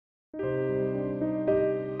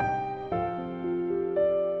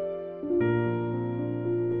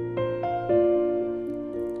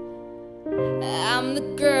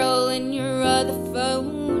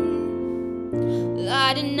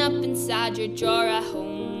hiding up inside your drawer at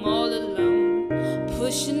home all alone,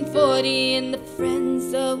 pushing 40 in the friend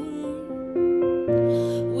zone.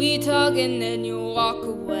 We talk and then you walk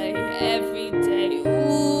away every day.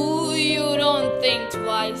 Ooh, you don't think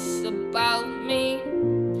twice about me,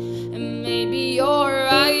 and maybe you're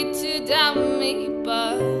right to doubt me,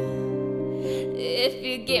 but if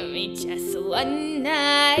you give me just one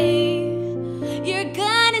night, you're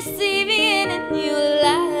gonna see me in a new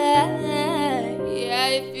light. Yeah,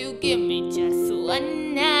 if you give me just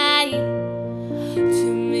one night to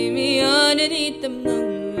meet me underneath the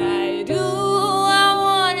moonlight. Ooh, I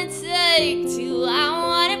wanna take to, I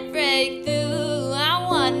wanna break through, I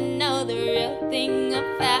wanna know the real thing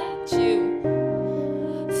about you,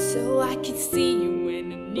 so I can see you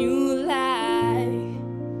in a new light.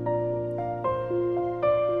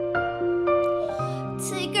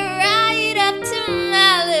 Take a ride up to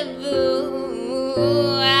Malibu.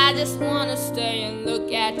 I just wanna stay and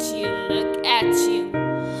look at you, look at you.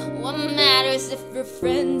 What matters if your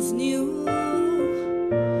friends knew?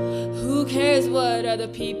 Who cares what other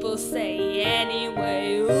people say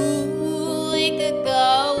anyway? Ooh, we could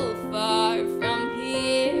go far from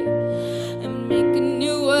here and make a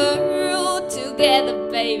new world together,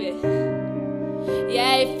 baby.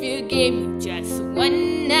 Yeah, if you give me just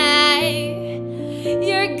one night,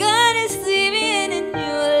 you're gonna see me in a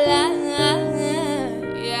new light.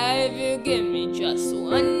 Yeah, if you give me just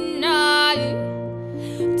one night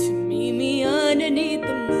to meet me underneath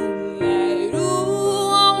the moonlight. Ooh,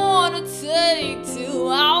 I wanna take to,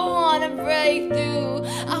 I wanna break through,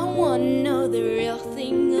 I wanna know the real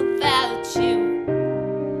thing about you,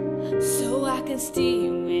 so I can see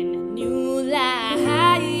you in a new light.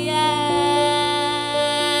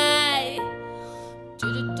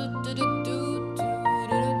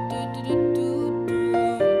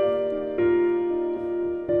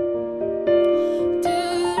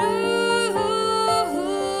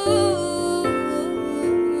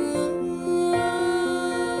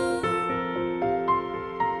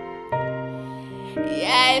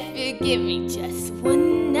 Yeah, if you give me just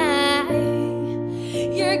one night,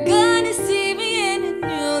 you're gonna see me in a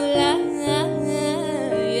new light.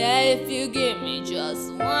 Yeah, if you give me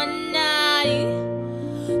just one night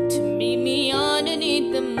to meet me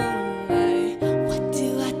underneath the moonlight. What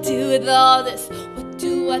do I do with all this? What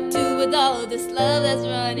do I do with all this love that's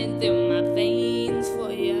running through my veins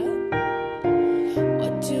for you?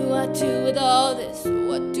 What do I do with all this?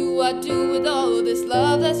 What do I do with all this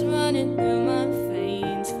love that's running through my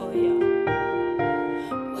veins for you?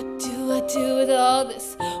 What do I do with all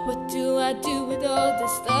this? What do I do with all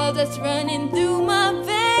this love that's running through my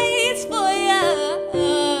veins for you?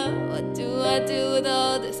 What do I do with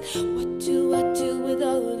all this? What